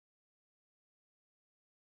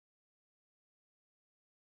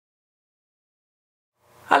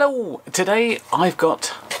Hello! Today I've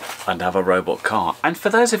got another robot car, and for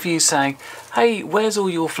those of you saying, hey, where's all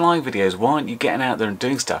your flying videos, why aren't you getting out there and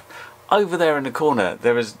doing stuff? Over there in the corner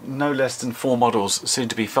there is no less than 4 models, soon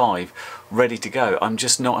to be 5, ready to go. I'm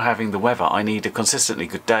just not having the weather. I need a consistently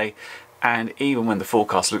good day, and even when the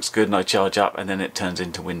forecast looks good and I charge up and then it turns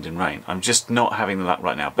into wind and rain. I'm just not having the luck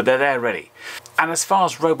right now, but they're there ready. And as far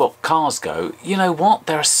as robot cars go, you know what?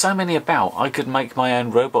 There are so many about. I could make my own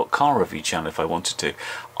robot car review channel if I wanted to.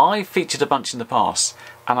 I've featured a bunch in the past,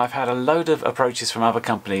 and I've had a load of approaches from other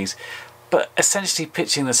companies, but essentially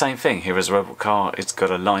pitching the same thing. Here is a robot car, it's got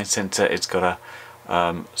a line sensor, it's got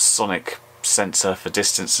a sonic sensor for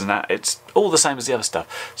distance and that. It's all the same as the other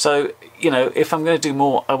stuff. So, you know, if I'm going to do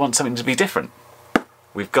more, I want something to be different.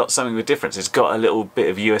 We've got something with difference. It's got a little bit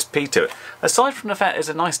of USP to it. Aside from the fact there's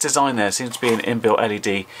a nice design there, seems to be an inbuilt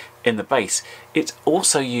LED in the base. It's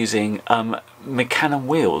also using Mecanum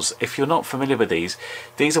wheels. If you're not familiar with these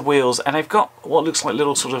are wheels, and they've got what looks like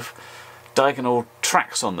little sort of diagonal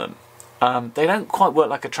tracks on them. They don't quite work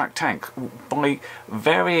like a track tank. By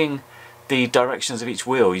varying the directions of each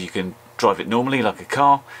wheel, you can drive it normally like a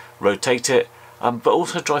car, rotate it, but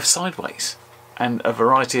also drive sideways, and a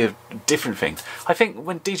variety of different things. I think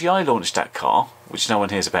when DJI launched that car, which no one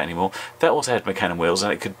hears about anymore, that also had Mecanum wheels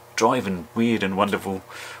and it could drive in weird and wonderful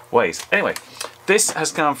ways. Anyway, this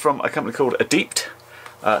has come from a company called Adeept,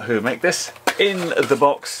 who make this. In the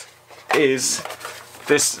box is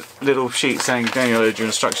this little sheet saying download your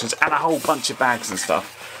instructions and a whole bunch of bags and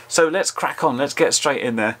stuff. So let's crack on, let's get straight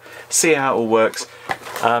in there, see how it all works.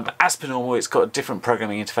 As per normal, it's got different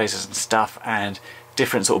programming interfaces and stuff and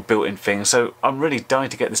different sort of built-in things. So I'm really dying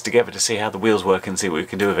to get this together to see how the wheels work and see what we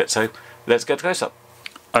can do with it. So let's go to close-up.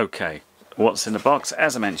 Okay, what's in the box?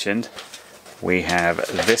 As I mentioned, we have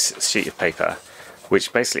this sheet of paper,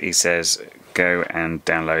 which basically says go and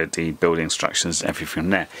download the build instructions and everything from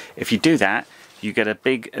there. If you do that, you get a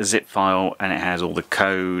big zip file and it has all the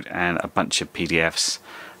code and a bunch of PDFs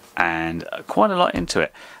and quite a lot into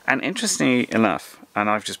it. And interestingly enough, and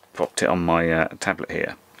I've just popped it on my tablet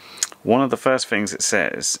here, one of the first things it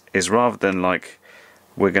says is, rather than like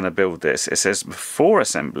we're going to build this, it says before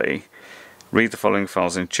assembly read the following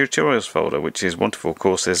files in tutorials folder, which is 1 to 4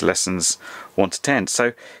 courses, lessons 1 to 10.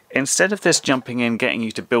 So instead of this jumping in, getting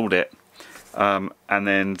you to build it and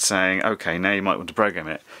then saying okay, now you might want to program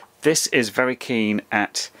it, this is very keen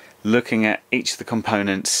at looking at each of the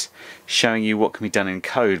components, showing you what can be done in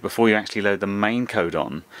code before you actually load the main code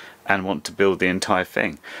on and want to build the entire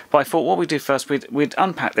thing. But I thought what we'd do first, we'd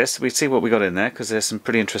unpack this, we'd see what we got in there, because there's some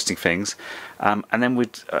pretty interesting things, and then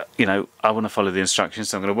we'd, you know, I want to follow the instructions,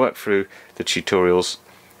 so I'm going to work through the tutorials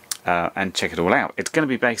and check it all out. It's going to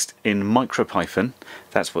be based in MicroPython,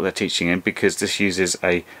 that's what they're teaching in, because this uses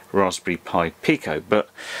a Raspberry Pi Pico,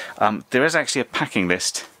 but there is actually a packing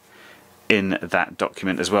list in that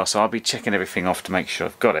document as well, so I'll be checking everything off to make sure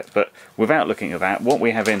I've got it. But without looking at that, what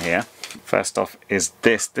we have in here first off is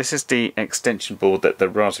this. This is the extension board that the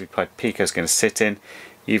Raspberry Pi Pico is going to sit in.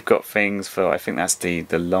 You've got things for, I think that's the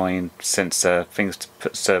line sensor, things to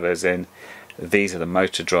put servos in. These are the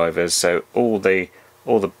motor drivers, so all the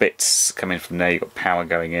bits coming from there. You've got power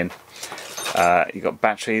going in. You've got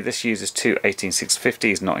battery. This uses two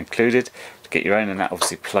 18650s, not included. To get your own, and that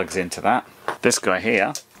obviously plugs into that. This guy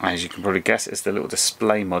here, as you can probably guess, is the little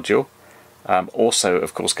display module. Also,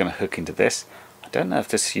 of course, going to hook into this. I don't know if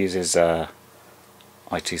this uses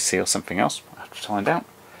I2C or something else. I'll have to find out.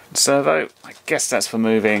 Servo, I guess that's for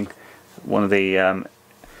moving one of the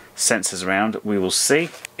sensors around. We will see.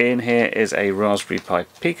 In here is a Raspberry Pi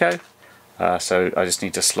Pico. So I just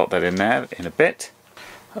need to slot that in there in a bit.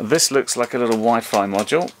 This looks like a little Wi-Fi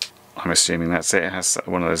module. I'm assuming that's it. It has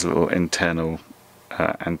one of those little internal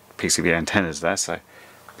and PCB antennas there, so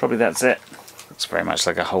probably that's it. Looks very much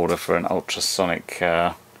like a holder for an ultrasonic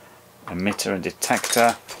emitter and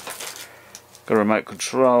detector. Got a remote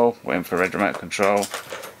control, infrared remote control.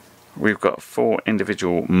 We've got 4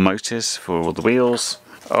 individual motors for all the wheels.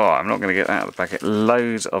 Oh, I'm not going to get that out of the packet.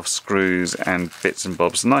 Loads of screws and bits and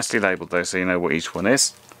bobs. Nicely labelled though, so you know what each one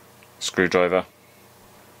is. Screwdriver,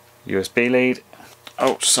 USB lead,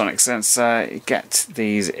 ultrasonic sensor. You get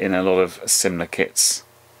these in a lot of similar kits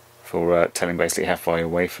for telling basically how far you're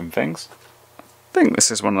away from things. I think this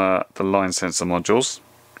is one of the line sensor modules.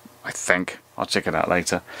 I think. I'll check it out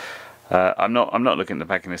later. I'm not looking at the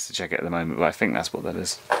packing list to check it at the moment, but I think that's what that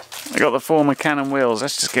is. I got the 4 Mecanum wheels.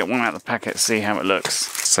 Let's just get one out of the packet, see how it looks.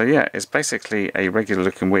 So yeah, it's basically a regular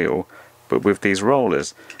looking wheel, but with these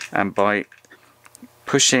rollers, and by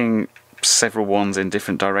pushing several ones in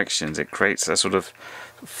different directions, it creates a sort of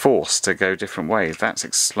force to go different ways. That's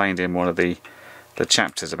explained in one of the the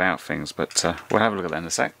chapters about things, but we'll have a look at that in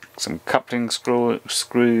a sec. Some coupling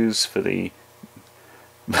screws for the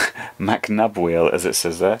Mecanum wheel, as it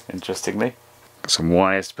says there, interestingly. Some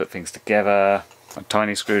wires to put things together, a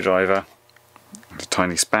tiny screwdriver, a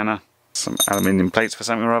tiny spanner, some aluminium plates for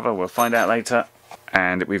something or other, we'll find out later.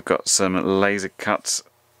 And we've got some laser cut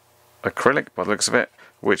acrylic by the looks of it,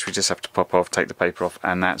 which we just have to pop off, take the paper off,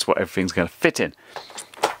 and that's what everything's going to fit in.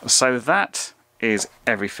 So that is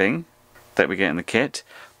everything that we get in the kit.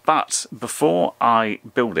 But before I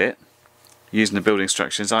build it, using the building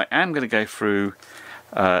instructions, I am going to go through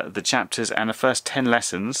the chapters and the first 10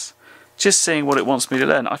 lessons, just seeing what it wants me to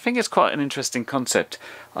learn. I think it's quite an interesting concept,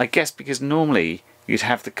 I guess, because normally you'd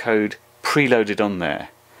have the code preloaded on there.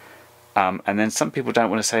 And then some people don't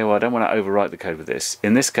want to say, well, I don't want to overwrite the code with this.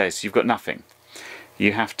 In this case, you've got nothing.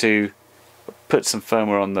 You have to put some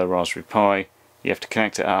firmware on the Raspberry Pi, you have to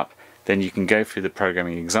connect it up, then you can go through the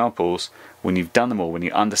programming examples. When you've done them all, when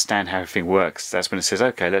you understand how everything works, that's when it says,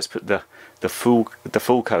 okay, let's put the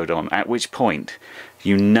full code on, at which point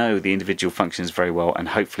you know the individual functions very well, and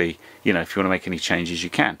hopefully, you know, if you want to make any changes, you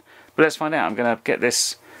can. But let's find out. I'm going to get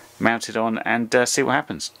this mounted on and see what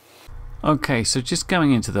happens. Okay, so just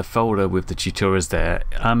going into the folder with the tutorials there,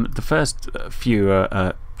 the first few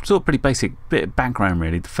are sort of pretty basic, bit of background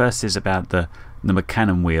really. The first is about the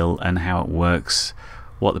Mecanum wheel and how it works,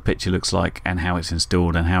 what the picture looks like and how it's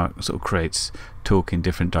installed and how it sort of creates torque in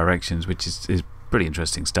different directions, which is pretty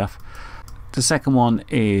interesting stuff. The second one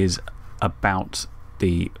is about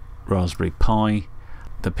the Raspberry Pi,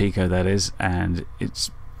 the Pico that is, and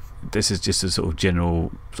this is just a sort of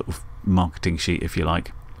general sort of marketing sheet if you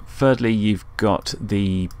like. Thirdly, you've got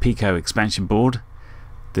the Pico expansion board.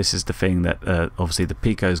 This is the thing that obviously the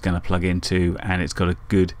Pico is going to plug into, and it's got a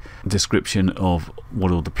good description of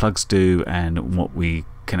what all the plugs do and what we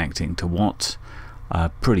connecting to what.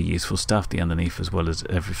 Pretty useful stuff, the underneath as well as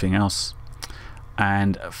everything else.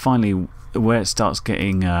 And finally, where it starts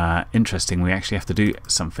getting interesting, we actually have to do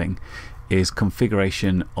something, is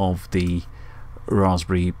configuration of the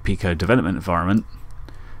Raspberry Pico development environment.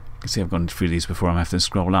 You can see I've gone through these before, I'm having to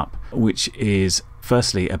scroll up, which is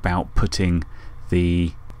firstly about putting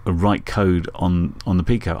the right code on the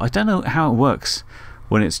Pico. I don't know how it works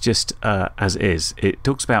when it's just as is. It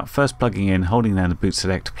talks about first plugging in, holding down the boot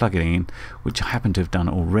select, plugging in, which I happen to have done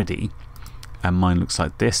already, and mine looks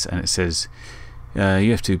like this, and it says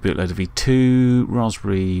UF2 bootloader v2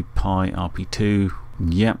 Raspberry Pi RP2.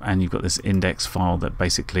 Yep, and you've got this index file that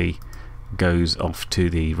basically goes off to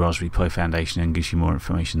the Raspberry Pi Foundation and gives you more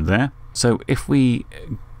information there. So if we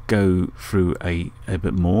go through a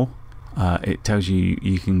bit more, it tells you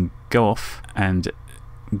you can go off and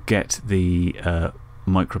get the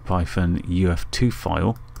MicroPython UF2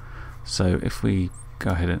 file. So if we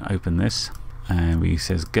go ahead and open this, and we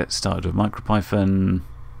says get started with MicroPython.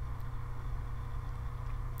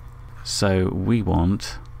 So we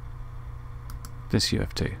want this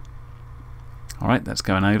UF2. Alright, that's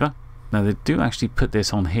going over. Now they do actually put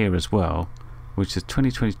this on here as well, which is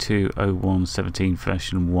 2022-01-17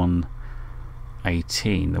 version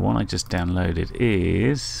 1.18. The one I just downloaded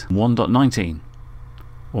is 1.19.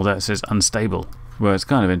 Although it says unstable. Well, it's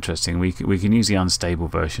kind of interesting. We can use the unstable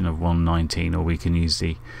version of 1.19, or we can use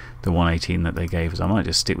the 1.18 that they gave us. I might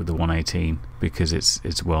just stick with the 1.18 because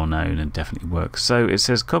it's well known and definitely works. So it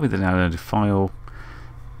says copy the downloaded file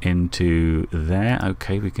into there.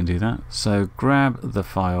 Okay, we can do that. So grab the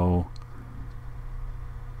file,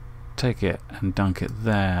 take it and dunk it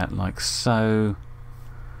there like so,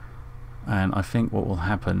 and I think what will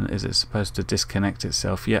happen is it's supposed to disconnect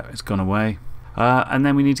itself. Yeah, it's gone away. And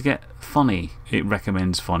then we need to get Funny. It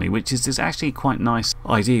recommends Funny, which is actually quite nice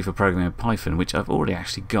idea for programming Python, which I've already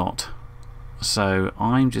actually got. So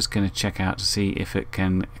I'm just going to check out to see if it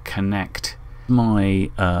can connect my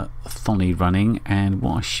Funny running, and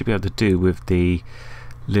what I should be able to do with the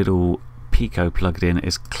little Pico plugged in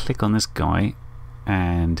is click on this guy,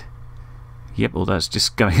 and yep, well that's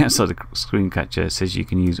just going outside the screen catcher. It says you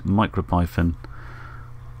can use MicroPython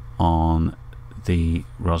on the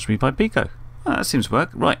Raspberry Pi Pico. That seems to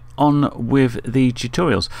work. Right, on with the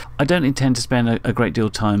tutorials. I don't intend to spend a great deal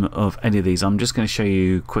of time of any of these. I'm just going to show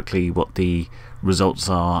you quickly what the results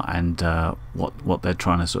are and what they're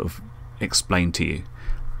trying to sort of explain to you.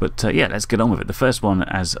 But yeah, let's get on with it. The first one,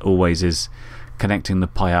 as always, is connecting the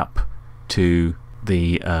Pi up to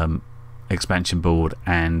the expansion board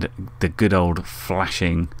and the good old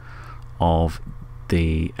flashing of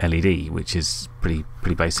the LED, which is pretty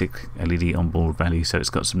basic LED onboard value, so it's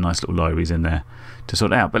got some nice little libraries in there to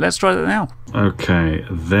sort it out. But let's try that now. Okay,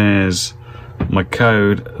 there's my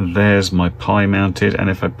code, there's my Pi mounted, and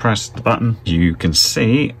if I press the button, you can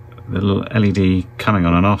see the little LED coming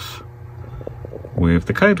on and off with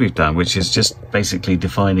the code we've done, which is just basically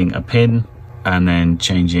defining a pin and then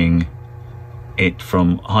changing it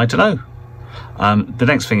from high to low. The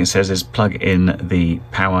next thing it says is plug in the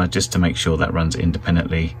power just to make sure that runs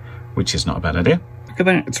independently, which is not a bad idea. Look at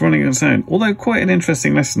that, it's running on its own. Although quite an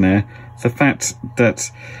interesting lesson there, the fact that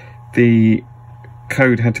the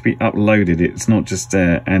code had to be uploaded, it's not just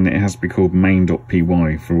there, and it has to be called main.py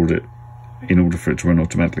in order for it to run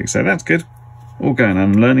automatically. So that's good. All going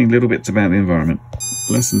on, learning little bits about the environment.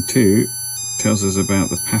 Lesson 2 tells us about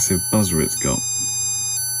the passive buzzer it's got.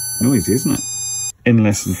 Noisy, isn't it? In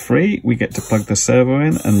lesson 3, we get to plug the servo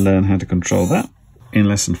in and learn how to control that. In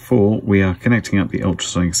lesson 4, we are connecting up the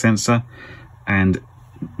ultrasonic sensor and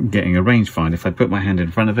getting a rangefinder. If I put my hand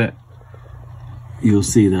in front of it, you'll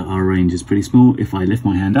see that our range is pretty small. If I lift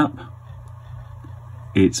my hand up,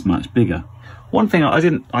 it's much bigger. One thing I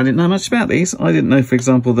didn't know much about these. I didn't know, for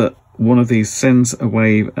example, that one of these sends a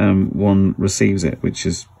wave and one receives it, which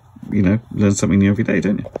is, you know, learn something new every day,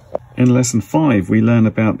 don't you? In lesson 5, we learn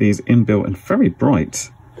about these inbuilt and very bright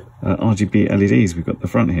RGB LEDs we've got at the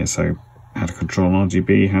front here. So how to control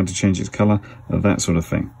RGB, how to change its color, that sort of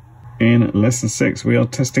thing. In lesson 6, we are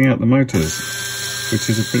testing out the motors, which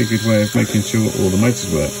is a pretty good way of making sure all the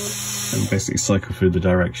motors work and basically cycle through the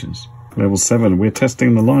directions. Level 7, we're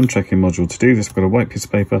testing the line tracking module. To do this, I've got a white piece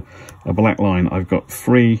of paper, a black line. I've got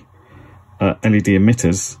 3 LED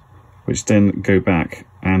emitters, which then go back,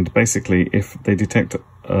 and basically if they detect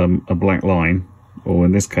a black line, or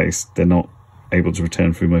in this case, they're not able to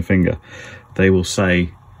return through my finger, they will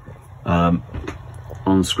say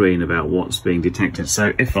on screen about what's being detected.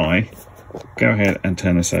 So if I go ahead and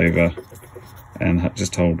turn this over and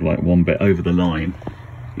just hold like one bit over the line,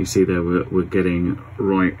 you see there we're getting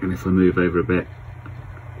right, and if I move over a bit,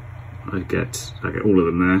 I get all of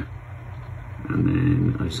them there, and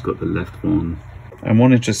then I just got the left one. And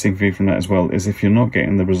one interesting thing from that as well is if you're not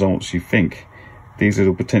getting the results you think, these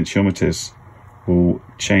little potentiometers will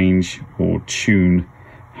change or tune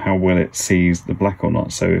how well it sees the black or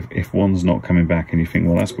not. So if one's not coming back and you think,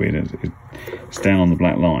 well, that's weird, it's down on the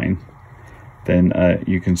black line, then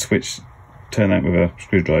you can turn that with a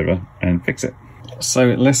screwdriver and fix it. So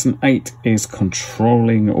lesson 8 is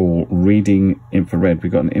controlling or reading infrared.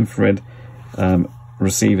 We've got an infrared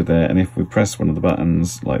receiver there, and if we press one of the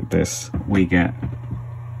buttons like this, we get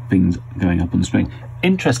things going up on the screen.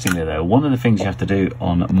 Interestingly though, one of the things you have to do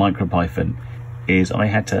on MicroPython is I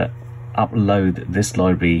had to upload this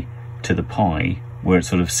library to the Pi, where it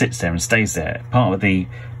sort of sits there and stays there. Part of the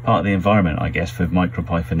environment, I guess, for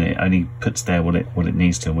MicroPython, it only puts there what it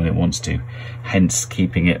needs to when it wants to, hence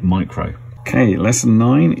keeping it micro. Okay, lesson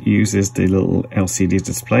 9 uses the little LCD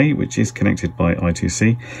display, which is connected by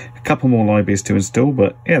I2C. A couple more libraries to install,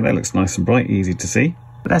 but yeah, that looks nice and bright, easy to see.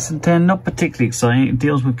 Lesson 10, not particularly exciting. It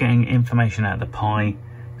deals with getting information out of the Pi.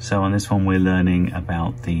 So on this one, we're learning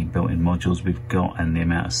about the built-in modules we've got and the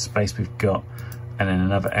amount of space we've got. And then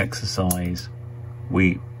another exercise,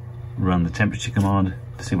 we run the temperature command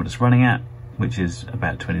to see what it's running at, which is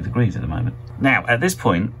about 20 degrees at the moment. Now, at this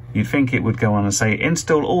point, you'd think it would go on and say,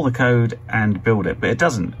 install all the code and build it, but it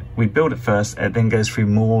doesn't. We build it first, it then goes through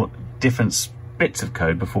more different bits of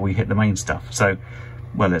code before we hit the main stuff. So,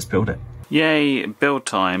 well, let's build it. Yay, build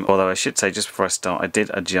time. Although I should say, just before I start, I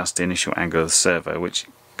did adjust the initial angle of the servo, which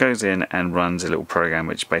goes in and runs a little program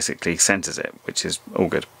which basically centers it, which is all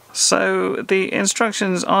good. So the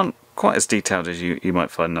instructions aren't quite as detailed as you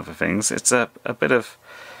might find in other things. It's a bit of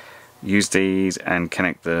use these and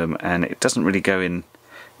connect them, and it doesn't really go in,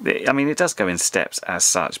 I mean, it does go in steps as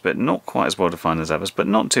such, but not quite as well defined as others, but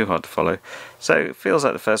not too hard to follow. So it feels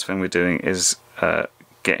like the first thing we're doing is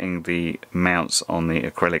getting the mounts on the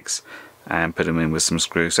acrylics and put them in with some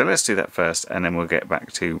screws. So let's do that first, and then we'll get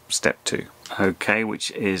back to step 2. Okay, which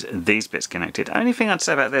is these bits connected. Only thing I'd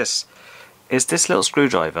say about this is this little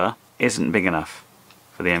screwdriver isn't big enough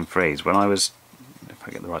for the M3s. When I was, if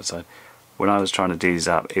I get the right side, when I was trying to do these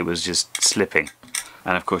up, it was just slipping.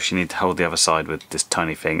 And of course you need to hold the other side with this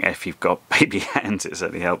tiny thing. If you've got baby hands, it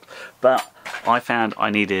certainly helps. But I found I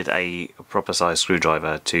needed a proper size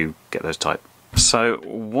screwdriver to get those tight. So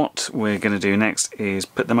what we're going to do next is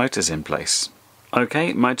put the motors in place.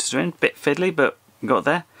 Okay, motors are in, bit fiddly, but got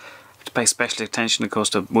there. Have to pay special attention, of course,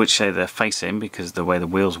 to which way they're facing because of the way the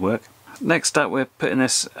wheels work. Next up, we're putting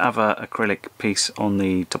this other acrylic piece on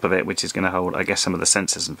the top of it, which is going to hold, I guess, some of the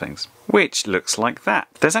sensors and things, which looks like that.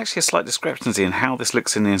 There's actually a slight discrepancy in how this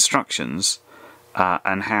looks in the instructions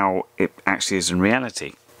and how it actually is in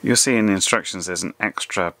reality. You'll see in the instructions there's an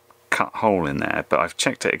extra cut hole in there, but I've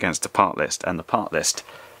checked it against the part list, and the part list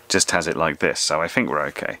just has it like this, so I think we're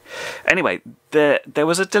okay. Anyway, there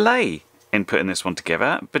was a delay in putting this one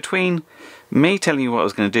together. Between me telling you what I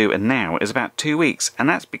was going to do and now is about 2 weeks, and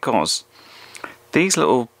that's because these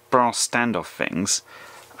little brass standoff things,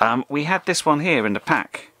 we had this one here in the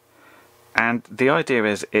pack, and the idea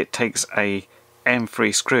is it takes a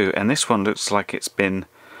M3 screw, and this one looks like it's been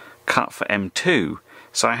cut for M2,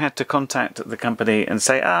 so I had to contact the company and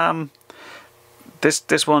say,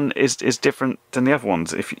 this one is different than the other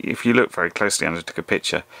ones. If you look very closely, and I took a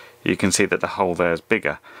picture, you can see that the hole there is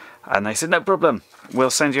bigger. And they said, no problem,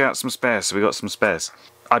 we'll send you out some spares. So we got some spares.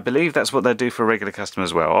 I believe that's what they do for regular customers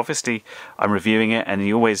as well. Obviously, I'm reviewing it, and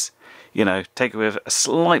you always, you know, take it with a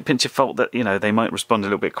slight pinch of salt that, you know, they might respond a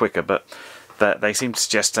little bit quicker, but that they seem to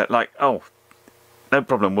suggest that, like, oh, no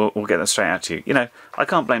problem, we'll get them straight out to you. You know, I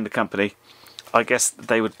can't blame the company. I guess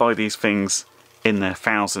they would buy these things in their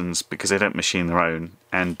thousands because they don't machine their own,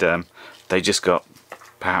 and they just got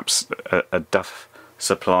perhaps a duff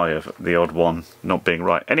supply of the odd one not being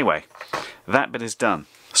right. Anyway, that bit is done,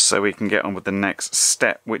 so we can get on with the next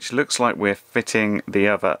step, which looks like we're fitting the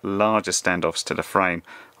other larger standoffs to the frame.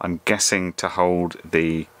 I'm guessing to hold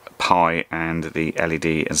the Pi and the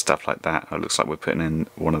LED and stuff like that. It looks like we're putting in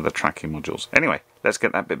one of the tracking modules. Anyway, let's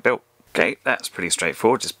get that bit built. Okay, that's pretty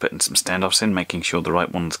straightforward, just putting some standoffs in, making sure the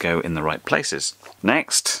right ones go in the right places.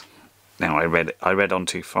 Next, now I read on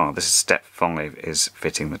too far, this is step 5, is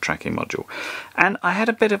fitting the tracking module. And I had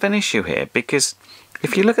a bit of an issue here, because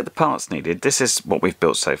if you look at the parts needed, this is what we've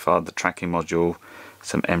built so far, the tracking module,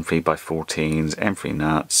 some M3x14s, M3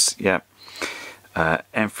 nuts, yep,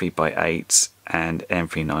 M3x8s, and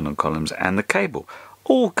M3 nylon columns, and the cable.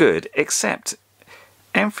 All good, except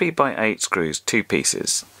M3x8 screws, 2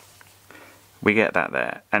 pieces. We get that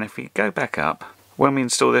there, and if we go back up, when we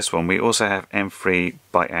install this one, we also have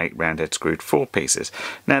M3x8 roundhead screwed 4 pieces.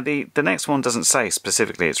 Now the next one doesn't say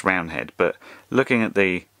specifically it's roundhead, but looking at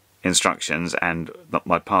the instructions and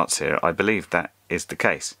my parts here, I believe that is the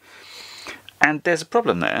case. And there's a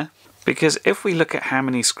problem there, because if we look at how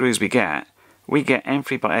many screws we get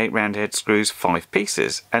M3x8 roundhead screws 5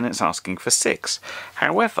 pieces, and it's asking for 6.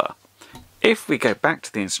 However, if we go back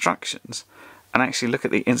to the instructions and actually look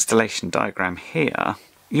at the installation diagram here,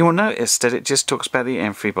 you will notice that it just talks about the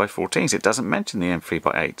M3x14s. It doesn't mention the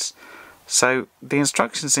M3x8s. So the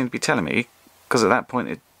instructions seem to be telling me, because at that point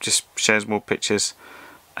it just shows more pictures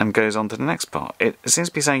and goes on to the next part. It seems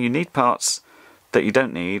to be saying you need parts that you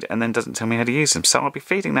don't need, and then doesn't tell me how to use them. So I'll be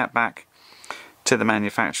feeding that back to the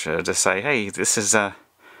manufacturer to say, hey, this is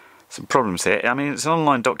some problems here. I mean, it's an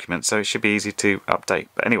online document, so it should be easy to update.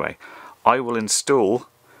 But anyway, I will install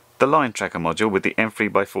the line tracker module with the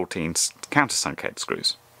M3x14 countersunk head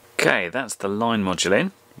screws. Okay, that's the line module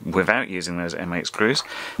in, without using those M8 screws.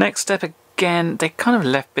 Next step, again, they kind of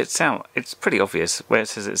left bits out. It's pretty obvious where it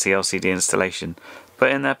says it's the LCD installation,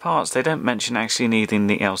 but in their parts they don't mention actually needing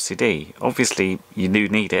the LCD. Obviously you do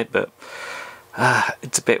need it, but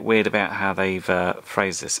it's a bit weird about how they've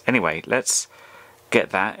phrased this. Anyway, let's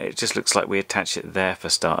get that. It just looks like we attach it there for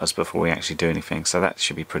starters before we actually do anything, so that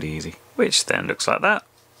should be pretty easy. Which then looks like that.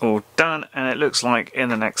 All done, and it looks like in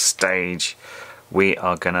the next stage we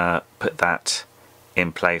are gonna put that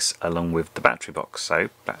in place along with the battery box, so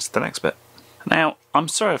that's the next bit. Now, I'm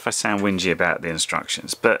sorry if I sound whingy about the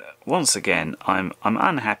instructions, but once again I'm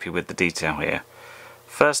unhappy with the detail here.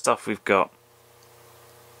 First off, we've got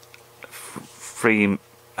 3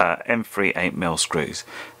 M3 8mm screws.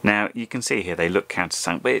 Now you can see here they look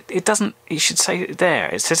countersunk, but it doesn't. It should say it there.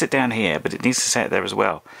 It says it down here, but it needs to say it there as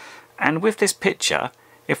well. And with this picture,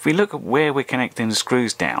 if we look at where we're connecting the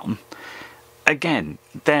screws down, again,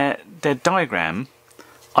 their diagram,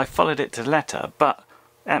 I followed it to the letter, but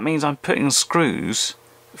that means I'm putting screws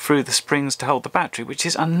through the springs to hold the battery, which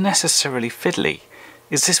is unnecessarily fiddly.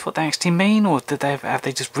 Is this what they actually mean, or have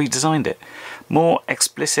they just redesigned it? More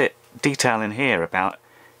explicit detail in here about,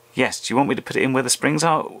 yes, do you want me to put it in where the springs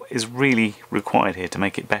are, is really required here to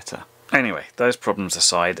make it better. Anyway, those problems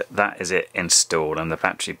aside, that is it installed, and the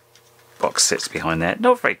battery box sits behind there,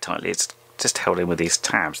 not very tightly, it's just held in with these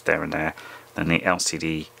tabs there and there, then the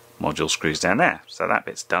LCD module screws down there, so that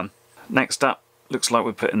bit's done. Next up, looks like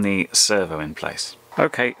we're putting the servo in place.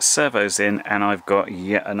 Okay, servo's in, and I've got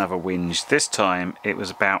yet another whinge. This time it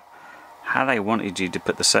was about how they wanted you to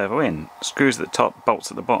put the servo in. Screws at the top,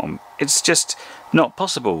 bolts at the bottom. It's just not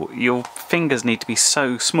possible. Your fingers need to be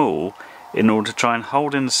so small in order to try and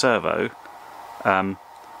hold in the servo,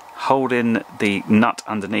 hold in the nut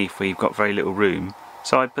underneath where you've got very little room.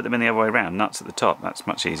 So I put them in the other way around, nuts at the top, that's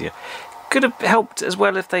much easier. Could have helped as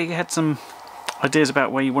well if they had some ideas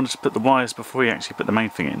about where you wanted to put the wires before you actually put the main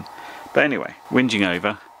thing in. But anyway, whinging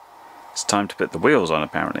over, it's time to put the wheels on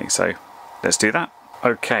apparently, so let's do that.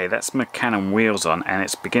 Okay, that's Mecanum wheels on, and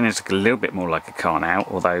it's beginning to look a little bit more like a car now,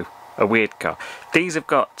 although a weird car. These have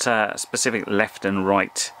got specific left and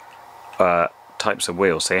right types of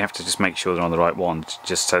wheels, so you have to just make sure they're on the right one,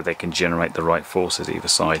 just so they can generate the right forces either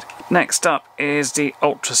side. Next up is the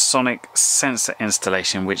ultrasonic sensor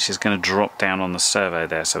installation, which is going to drop down on the servo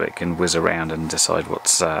there so it can whiz around and decide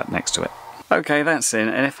what's next to it. Okay, that's in,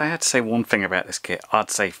 and if I had to say one thing about this kit, I'd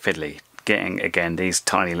say fiddly. Getting, again, these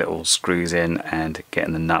tiny little screws in and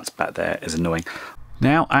getting the nuts back there is annoying.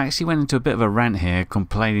 Now, I actually went into a bit of a rant here,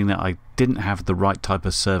 complaining that I didn't have the right type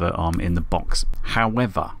of servo arm in the box.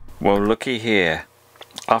 However, well, looky here.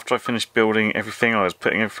 After I finished building everything, I was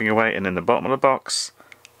putting everything away, and in the bottom of the box,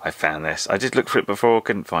 I found this. I did look for it before,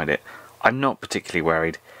 couldn't find it. I'm not particularly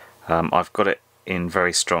worried. I've got it in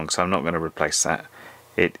very strong, so I'm not going to replace that.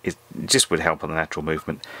 It just would help on the natural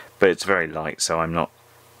movement, but it's very light, so I'm not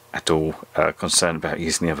at all concerned about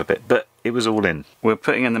using the other bit. But it was all in. We're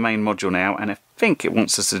putting in the main module now, and I think it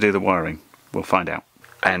wants us to do the wiring. We'll find out.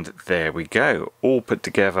 And there we go, all put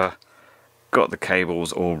together. Got the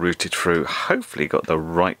cables all routed through, hopefully got the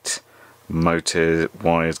right motor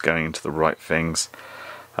wires going into the right things.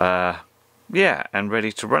 Yeah, and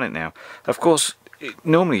ready to run it now. Of course,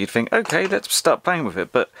 normally you'd think, okay, let's start playing with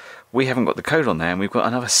it, but we haven't got the code on there, and we've got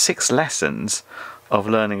another 6 lessons of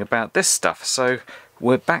learning about this stuff. So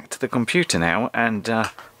we're back to the computer now and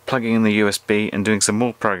plugging in the USB and doing some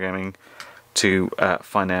more programming to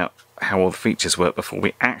find out how all the features work before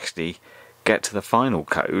we actually get to the final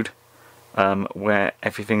code where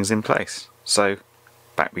everything's in place. So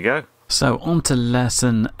back we go. So on to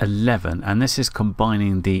lesson 11, and this is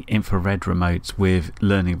combining the infrared remotes with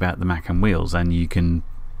learning about the Mecanum wheels, and you can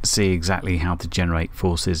see exactly how to generate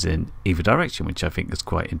forces in either direction, which I think is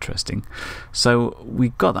quite interesting. So we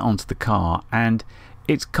got that onto the car, and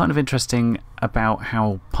it's kind of interesting about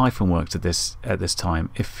how Python works at this time.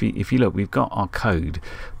 If you look, we've got our code,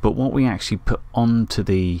 but what we actually put onto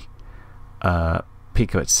the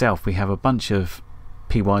Pico itself, we have a bunch of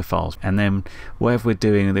py files, and then whatever we're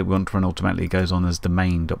doing that we want to run automatically goes on as the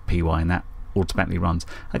main.py, and that automatically runs.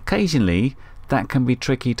 Occasionally that can be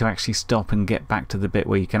tricky to actually stop and get back to the bit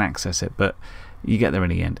where you can access it, but you get there in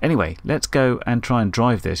the end. Anyway, let's go and try and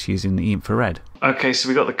drive this using the infrared. Okay, so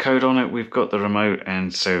we got the code on it, we've got the remote,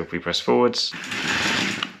 and so if we press forwards,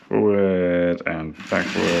 forward and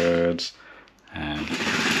backwards and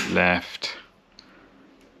left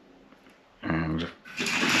and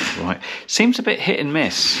right. Seems a bit hit and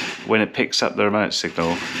miss when it picks up the remote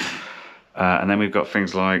signal. And then we've got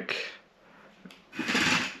things like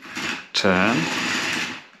turn,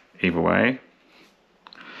 either way.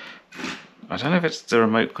 I don't know if it's the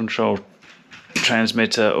remote control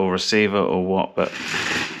transmitter or receiver or what, but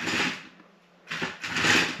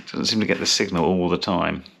it doesn't seem to get the signal all the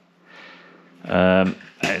time.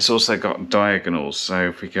 It's also got diagonals, so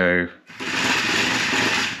if we go,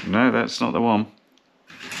 no, that's not the one.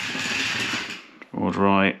 Forward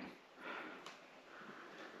right,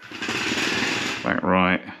 back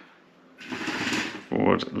right,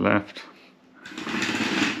 forward left,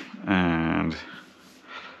 and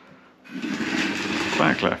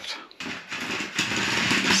back left.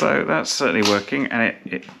 So that's certainly working, and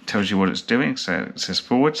it tells you what it's doing. So it says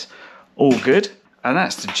forwards, all good. And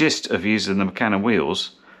that's the gist of using the Mecanum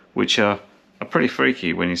wheels, which are pretty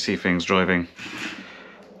freaky when you see things driving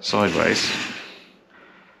sideways.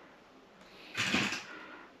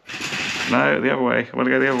 No, the other way. I want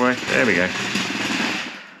to go the other way. There we go.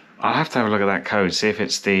 I'll have to have a look at that code, see if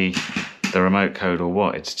it's the remote code or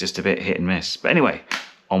what. It's just a bit hit and miss. But anyway,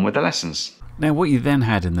 on with the lessons. Now, what you then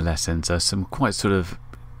had in the lessons are some quite sort of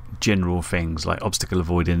general things like obstacle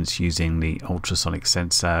avoidance using the ultrasonic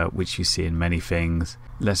sensor, which you see in many things.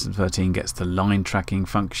 Lesson 13 gets the line tracking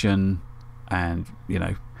function, and you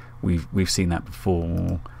know, we've seen that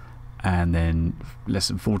before. And then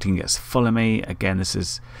lesson 14 gets follow me. Again, this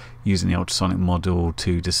is using the ultrasonic model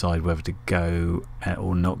to decide whether to go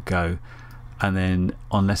or not go. And then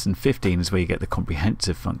on lesson 15 is where you get the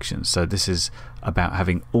comprehensive functions. So this is about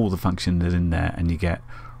having all the functions in there, and you get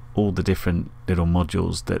all the different little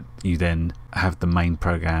modules that you then have the main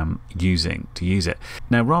program using to use it.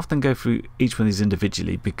 Now, rather than go through each one of these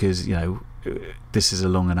individually, because you know this is a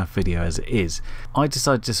long enough video as it is, I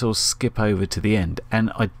decided to sort of skip over to the end,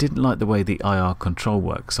 and I didn't like the way the IR control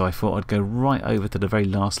works, so I thought I'd go right over to the very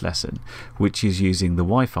last lesson, which is using the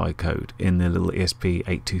Wi-Fi code in the little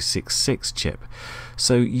ESP8266 chip.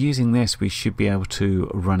 So using this, we should be able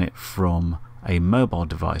to run it from a mobile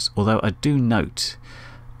device, although I do note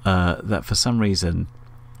that for some reason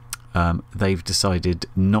they've decided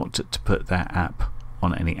not to put that app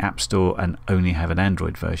on any app store and only have an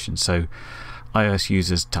Android version. So iOS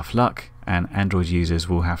users, tough luck, and Android users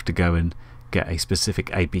will have to go and get a specific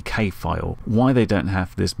APK file. Why they don't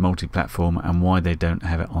have this multi-platform and why they don't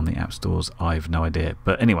have it on the app stores, I've no idea.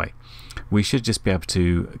 But anyway, we should just be able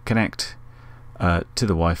to connect to the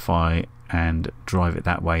Wi-Fi and drive it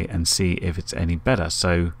that way and see if it's any better.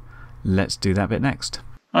 So let's do that bit next.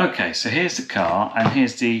 Okay, so here's the car and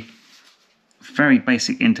here's the very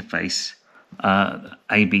basic interface,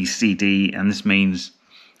 A, B, C, D, and this means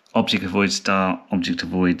object avoid start, object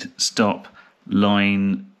avoid stop,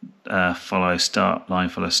 line follow start, line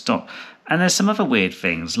follow stop. And there's some other weird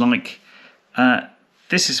things like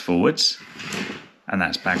this is forwards and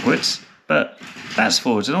that's backwards, but that's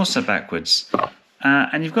forwards and also backwards.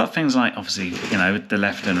 And you've got things like, obviously, you know, the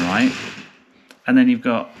left and right, and then you've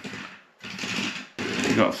got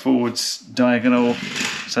forwards diagonal,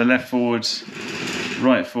 so left forwards,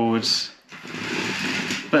 right forwards.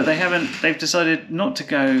 But they've decided not to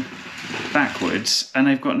go backwards, and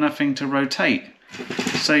they've got nothing to rotate.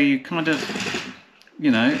 So you kind of,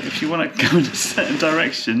 you know, if you want to go in a certain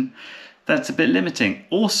direction, that's a bit limiting.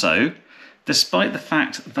 Also, despite the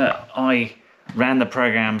fact that I ran the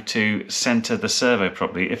program to center the servo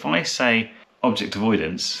properly, if I say object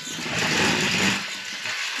avoidance,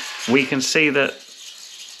 we can see that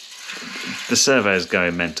the servo is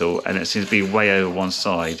going mental and it seems to be way over one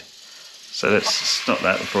side. So let's stop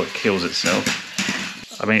that before it kills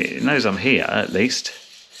itself. I mean, it knows I'm here at least,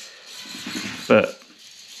 but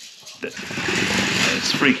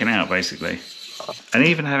it's freaking out basically. And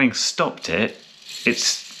even having stopped it, it's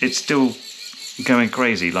still going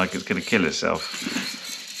crazy like it's going to kill itself.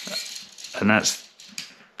 And that's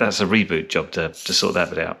a reboot job to sort that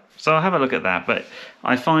bit out. So I'll have a look at that, but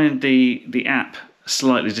I find the app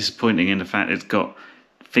slightly disappointing in the fact it's got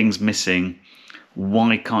things missing.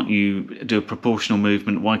 Why can't you do a proportional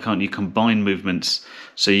movement? Why can't you combine movements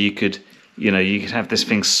so you could have this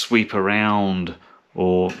thing sweep around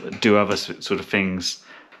or do other sort of things?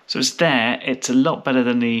 So it's there. It's a lot better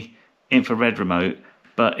than the infrared remote,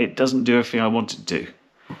 but it doesn't do everything I want it to do.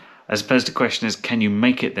 I suppose the question is, can you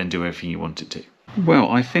make it then do everything you want it to?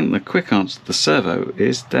 Well, I think the quick answer to the servo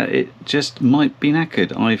is that it just might be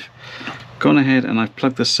knackered. I've gone ahead and I've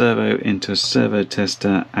plugged the servo into a servo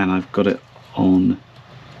tester and I've got it on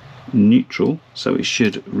neutral, so it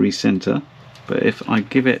should recenter. But if I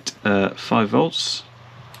give it 5 volts,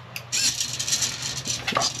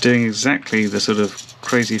 it's doing exactly the sort of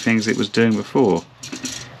crazy things it was doing before.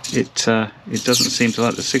 It doesn't seem to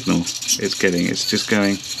like the signal it's getting. It's just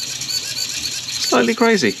going slightly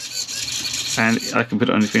crazy. And I can put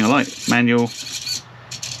it on anything I like. Manual,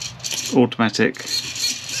 automatic.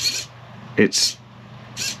 It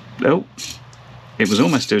was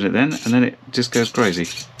almost doing it then, and then it just goes crazy.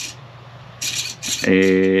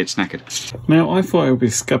 It's knackered. Now I thought I would be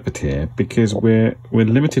scuppered here because we're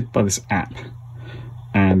limited by this app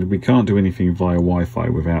and we can't do anything via Wi-Fi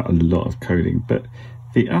without a lot of coding, but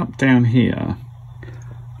the app down here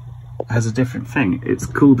has a different thing. It's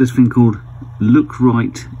called this thing called look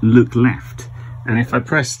right, look left, and if I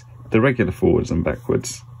press the regular forwards and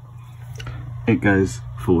backwards, it goes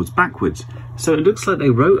forwards backwards. So it looks like they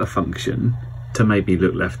wrote a function to maybe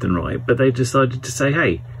look left and right, but they decided to say,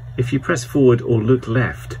 hey, if you press forward or look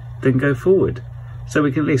left, then go forward. So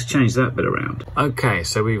we can at least change that bit around. Okay,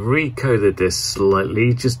 so we've recoded this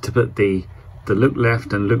slightly just to put the look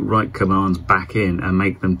left and look right commands back in and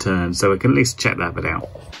make them turn, so we can at least check that bit out.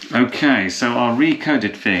 Okay, so our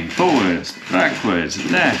recoded thing: forwards, backwards,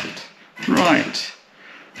 left, right.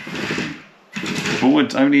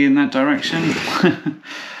 Forwards only in that direction.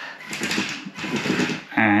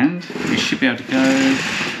 And we should be able to go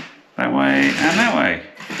that way and that way.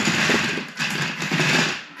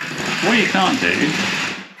 What you can't do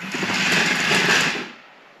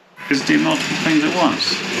is do multiple things at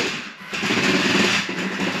once,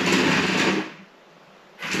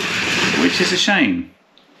 which is a shame,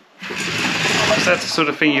 because that's the sort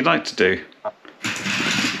of thing you'd like to do.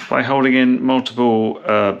 By holding in multiple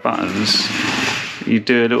buttons, you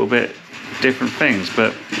do a little bit different things,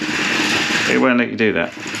 but it won't let you do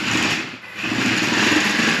that.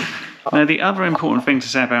 Now, the other important thing to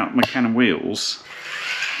say about Mecanum wheels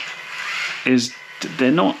is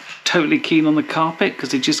they're not totally keen on the carpet because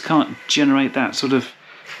they just can't generate that sort of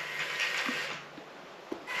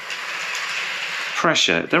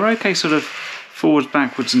pressure. They're okay sort of forwards,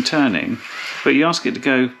 backwards and turning, but you ask it to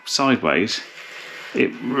go sideways,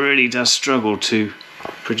 it really does struggle to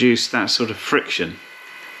produce that sort of friction.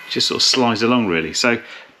 It just sort of slides along really, so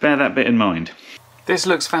bear that bit in mind. This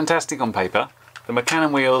looks fantastic on paper. The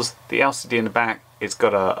Mecanum wheels, the LCD in the back, it's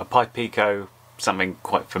got a Pi Pico something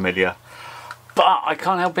quite familiar. But I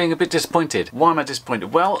can't help being a bit disappointed. Why am I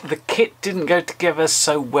disappointed? Well, the kit didn't go together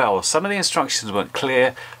so well. Some of the instructions weren't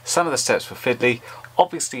clear, some of the steps were fiddly.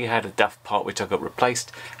 Obviously you had a duff part which I got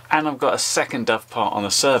replaced, and I've got a second duff part on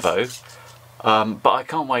the servo, but I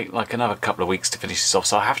can't wait like another couple of weeks to finish this off,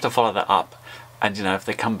 so I have to follow that up. And you know, if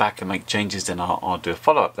they come back and make changes, then I'll do a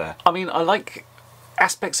follow-up there. I mean, I like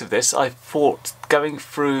aspects of this. I thought going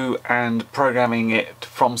through and programming it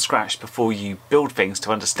from scratch before you build things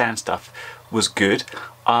to understand stuff was good.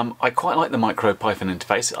 I quite like the MicroPython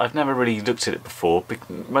interface. I've never really looked at it before,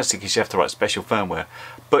 mostly because you have to write special firmware.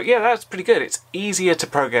 But yeah, that's pretty good. It's easier to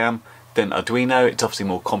program than Arduino. It's obviously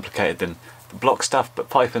more complicated than the block stuff, but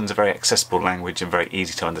Python's a very accessible language and very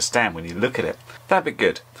easy to understand when you look at it. That'd be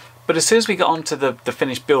good. But as soon as we got onto the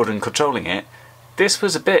finished build and controlling it, this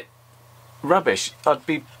was a bit rubbish. I'd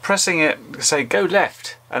be pressing it, say go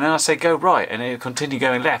left, and then I'd say go right, and it would continue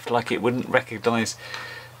going left like it wouldn't recognise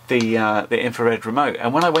the infrared remote.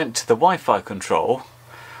 And when I went to the Wi-Fi control,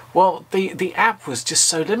 well, the app was just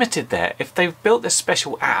so limited there. If they've built this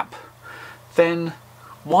special app, then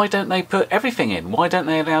why don't they put everything in? Why don't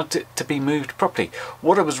they allow it to be moved properly?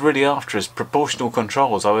 What I was really after is proportional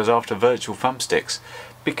controls. I was after virtual thumbsticks,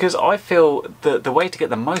 because I feel that the way to get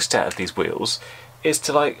the most out of these wheels is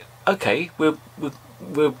to, like, okay, we're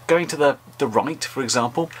going to the right, for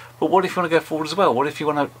example, but what if you want to go forward as well? What if you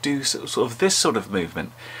want to do sort of this sort of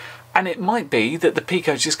movement? And it might be that the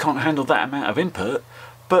Pico just can't handle that amount of input,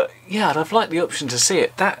 but yeah, I'd have liked the option to see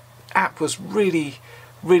it. That app was really,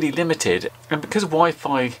 really limited, and because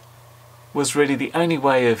Wi-Fi was really the only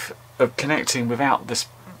way of connecting without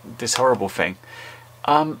this horrible thing,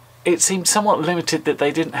 it seemed somewhat limited that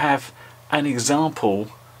they didn't have an example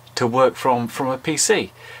to work from a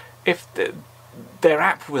PC. If their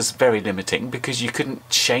app was very limiting because you couldn't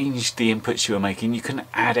change the inputs you were making, you couldn't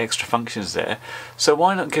add extra functions there, so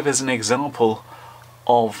why not give us an example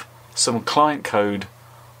of some client code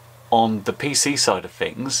on the PC side of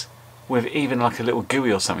things with even like a little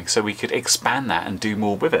GUI or something, so we could expand that and do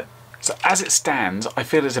more with it. So as it stands, I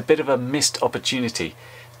feel it's a bit of a missed opportunity.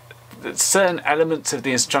 Certain elements of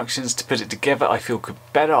the instructions to put it together I feel could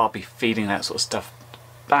better. I'll be feeding that sort of stuff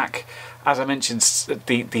back. As I mentioned,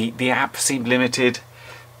 the app seemed limited.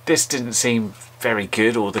 This didn't seem very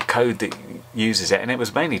good, or the code that uses it, and it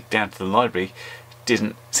was mainly down to the library,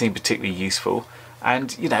 didn't seem particularly useful.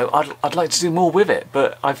 And you know, I'd like to do more with it,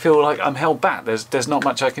 but I feel like I'm held back. There's not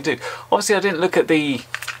much I can do. Obviously I didn't look at the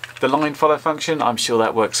line follow function. I'm sure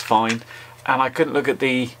that works fine, and I couldn't look at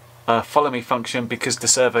the follow me function because the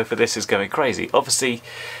servo for this is going crazy. Obviously,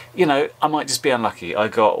 you know, I might just be unlucky. I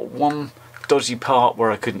got one dodgy part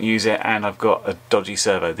where I couldn't use it, and I've got a dodgy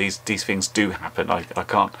servo. These things do happen. I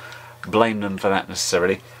can't blame them for that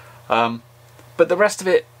necessarily. But the rest of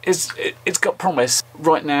it is, it's got promise.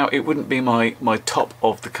 Right now it wouldn't be my top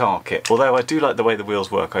of the car kit, although I do like the way the wheels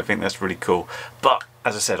work. I think that's really cool, but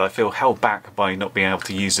as I said, I feel held back by not being able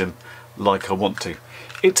to use them like I want to.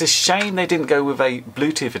 It's a shame they didn't go with a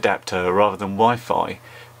Bluetooth adapter rather than Wi-Fi,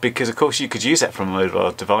 because of course you could use that from a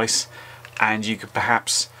mobile device, and you could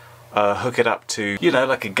perhaps hook it up to, you know,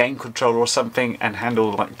 like a game controller or something, and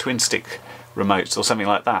handle like twin stick remotes or something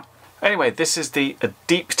like that. Anyway, this is the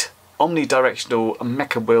Adeept omnidirectional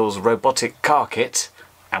Mecha Wheels robotic car kit,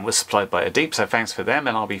 and was supplied by Adeept, so thanks for them,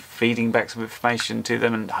 and I'll be feeding back some information to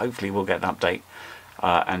them, and hopefully we'll get an update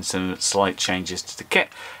and some slight changes to the kit.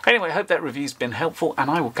 Anyway, I hope that review's been helpful, and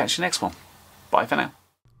I will catch you next one. Bye for now.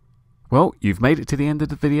 Well, you've made it to the end of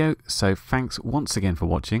the video, so thanks once again for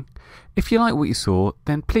watching. If you like what you saw,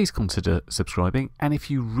 then please consider subscribing, and if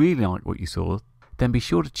you really like what you saw, then be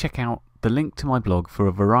sure to check out the link to my blog for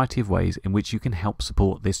a variety of ways in which you can help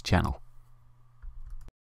support this channel.